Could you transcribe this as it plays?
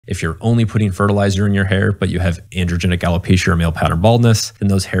If you're only putting fertilizer in your hair, but you have androgenic alopecia or male pattern baldness, then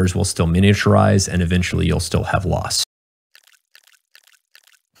those hairs will still miniaturize and eventually you'll still have loss.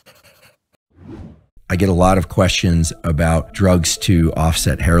 I get a lot of questions about drugs to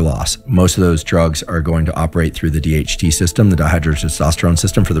offset hair loss. Most of those drugs are going to operate through the DHT system, the dihydrotestosterone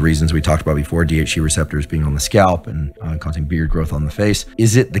system, for the reasons we talked about before, DHT receptors being on the scalp and causing beard growth on the face.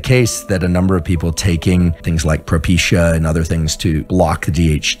 Is it the case that a number of people taking things like Propecia and other things to block the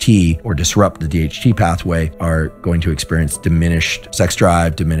DHT or disrupt the DHT pathway are going to experience diminished sex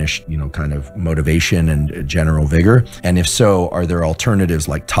drive, diminished, kind of motivation and general vigor? And if so, are there alternatives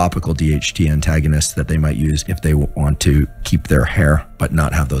like topical DHT antagonists that they might use if they want to keep their hair but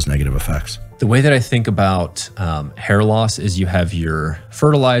not have those negative effects? The way that I think about hair loss is you have your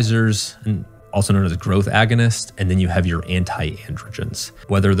fertilizers, and also known as growth agonist, and then you have your anti-androgens.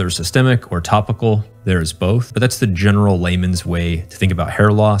 Whether they're systemic or topical, there's both, but that's the general layman's way to think about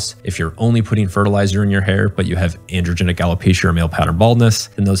hair loss. If you're only putting fertilizer in your hair, but you have androgenic alopecia or male pattern baldness,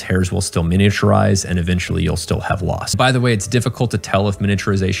 then those hairs will still miniaturize and eventually you'll still have loss. By the way, it's difficult to tell if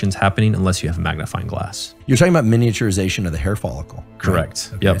miniaturization is happening unless you have a magnifying glass. You're talking about miniaturization of the hair follicle. Correct.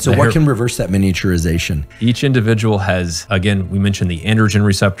 Right? Okay. Yep. So what can reverse that miniaturization? Each individual has, again, we mentioned the androgen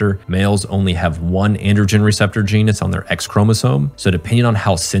receptor. Males only have one androgen receptor gene. It's on their X chromosome. So depending on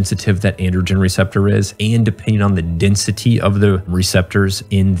how sensitive that androgen receptor is, and depending on the density of the receptors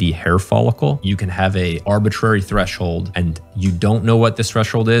in the hair follicle, you can have a arbitrary threshold, and you don't know what this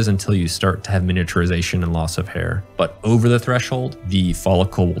threshold is until you start to have miniaturization and loss of hair. But over the threshold, the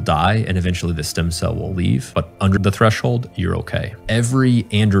follicle will die and eventually the stem cell will leave. But under the threshold, you're okay. Every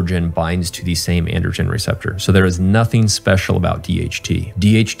androgen binds to the same androgen receptor. So there is nothing special about DHT.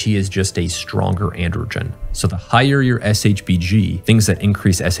 DHT is just a stronger androgen. So the higher your SHBG, things that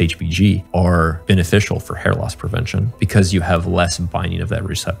increase SHBG are beneficial for hair loss prevention because you have less binding of that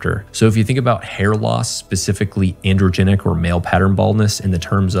receptor. So if you think about hair loss, specifically androgenic or male pattern baldness in the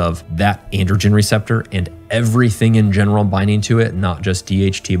terms of that androgen receptor and everything in general binding to it, not just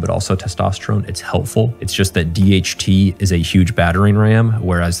DHT, but also testosterone, it's helpful. It's just that DHT is a huge battering ram,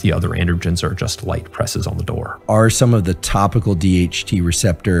 whereas the other androgens are just light presses on the door. Are some of the topical DHT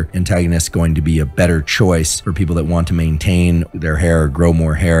receptor antagonists going to be a better choice for people that want to maintain their hair or grow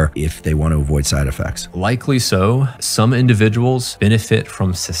more hair if they want to avoid side effects? Likely so. Some individuals benefit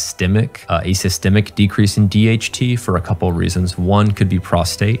from a systemic decrease in DHT for a couple of reasons. One could be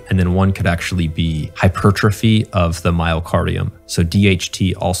prostate, and then one could actually be hypertrophy of the myocardium. So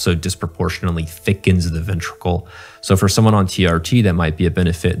DHT also disproportionately thickens the ventricle. So for someone on TRT, that might be a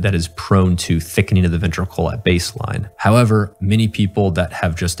benefit that is prone to thickening of the ventricle at baseline. However, many people that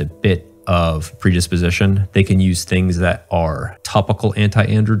have just a bit of predisposition, they can use things that are topical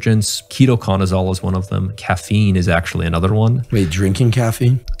anti-androgens. Ketoconazole is one of them. Caffeine is actually another one. Wait, drinking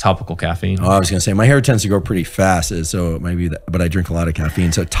caffeine? Topical caffeine. Oh, I was going to say, my hair tends to grow pretty fast, so it might be that, but I drink a lot of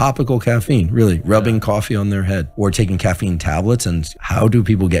caffeine. So topical caffeine, really, rubbing coffee on their head or taking caffeine tablets. And how do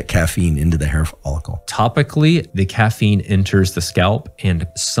people get caffeine into the hair follicle? Topically, the caffeine enters the scalp and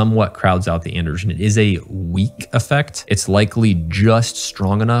somewhat crowds out the androgen. It is a weak effect. It's likely just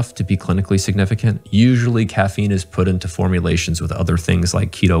strong enough to be clinically significant. Usually caffeine is put into formulations with other things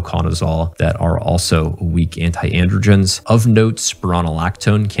like ketoconazole that are also weak anti-androgens. Of note,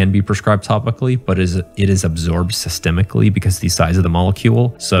 spironolactone can be prescribed topically, but it is absorbed systemically because of the size of the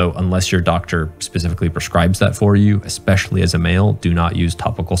molecule. So unless your doctor specifically prescribes that for you, especially as a male, do not use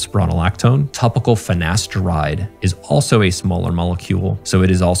topical spironolactone. Topical finasteride is also a smaller molecule, so it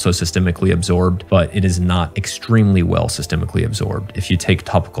is also systemically absorbed, but it is not extremely well systemically absorbed. If you take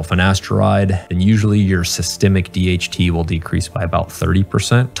topical finasteride, then usually your systemic DHT will decrease by about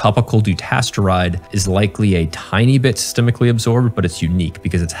 30%. Topical dutasteride is likely a tiny bit systemically absorbed, but it's unique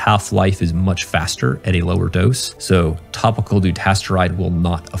because its half-life is much faster at a lower dose. So topical dutasteride will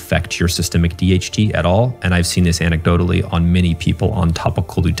not affect your systemic DHT at all. And I've seen this anecdotally on many people on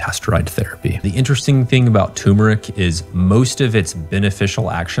topical dutasteride therapy. The interesting thing about turmeric is most of its beneficial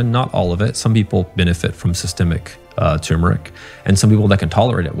action, not all of it. Some people benefit from systemic turmeric, and some people that can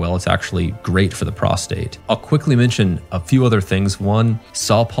tolerate it well, it's actually great for the prostate. I'll quickly mention a few other things. One,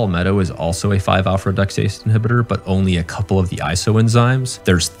 saw palmetto is also a 5-alpha reductase inhibitor, but only a couple of the isoenzymes.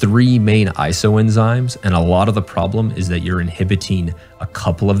 There's 3 main isoenzymes, and a lot of the problem is that you're inhibiting a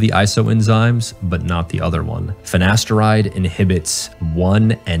couple of the isoenzymes, but not the other one. Finasteride inhibits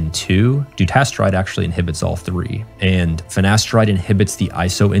 1 and 2. Dutasteride actually inhibits all 3. And finasteride inhibits the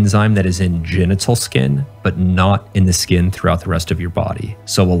isoenzyme that is in genital skin, but not not in the skin throughout the rest of your body.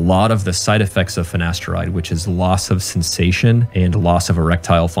 So a lot of the side effects of finasteride, which is loss of sensation and loss of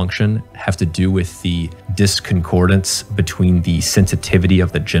erectile function, have to do with the disconcordance between the sensitivity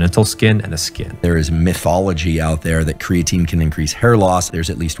of the genital skin and the skin. There is mythology out there that creatine can increase hair loss. There's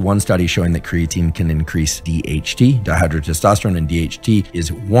at least one study showing that creatine can increase DHT, dihydrotestosterone, and DHT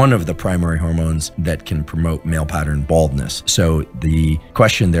is one of the primary hormones that can promote male pattern baldness. So the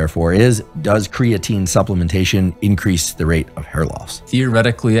question therefore is, does creatine supplementation increase the rate of hair loss?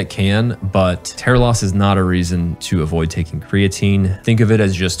 Theoretically it can, but hair loss is not a reason to avoid taking creatine. Think of it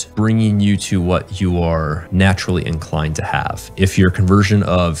as just bringing you to what you are naturally inclined to have. If your conversion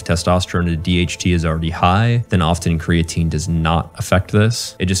of testosterone to DHT is already high, then often creatine does not affect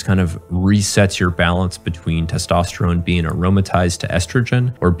this. It just kind of resets your balance between testosterone being aromatized to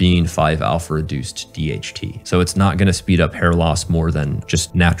estrogen or being 5-alpha reduced DHT. So it's not going to speed up hair loss more than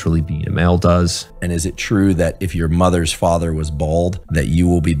just naturally being a male does. And is it true that if your mother's father was bald, that you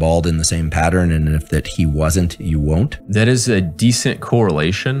will be bald in the same pattern, and if that he wasn't, you won't? That is a decent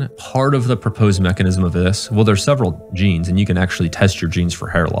correlation. Part of the proposed mechanism of this, well, there's several genes, and you can actually test your genes for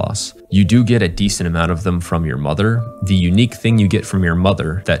hair loss. You do get a decent amount of them from your mother. The unique thing you get from your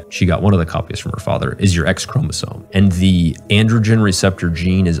mother, that she got one of the copies from her father, is your X chromosome. And the androgen receptor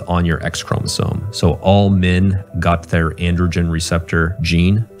gene is on your X chromosome. So all men got their androgen receptor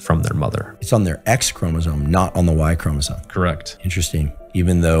gene from their mother. It's on their X chromosome, not on the Y chromosome. Correct. Interesting.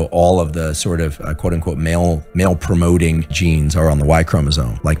 Even though all of the sort of quote unquote male promoting genes are on the Y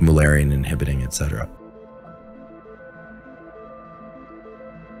chromosome, like Mullerian inhibiting, etc.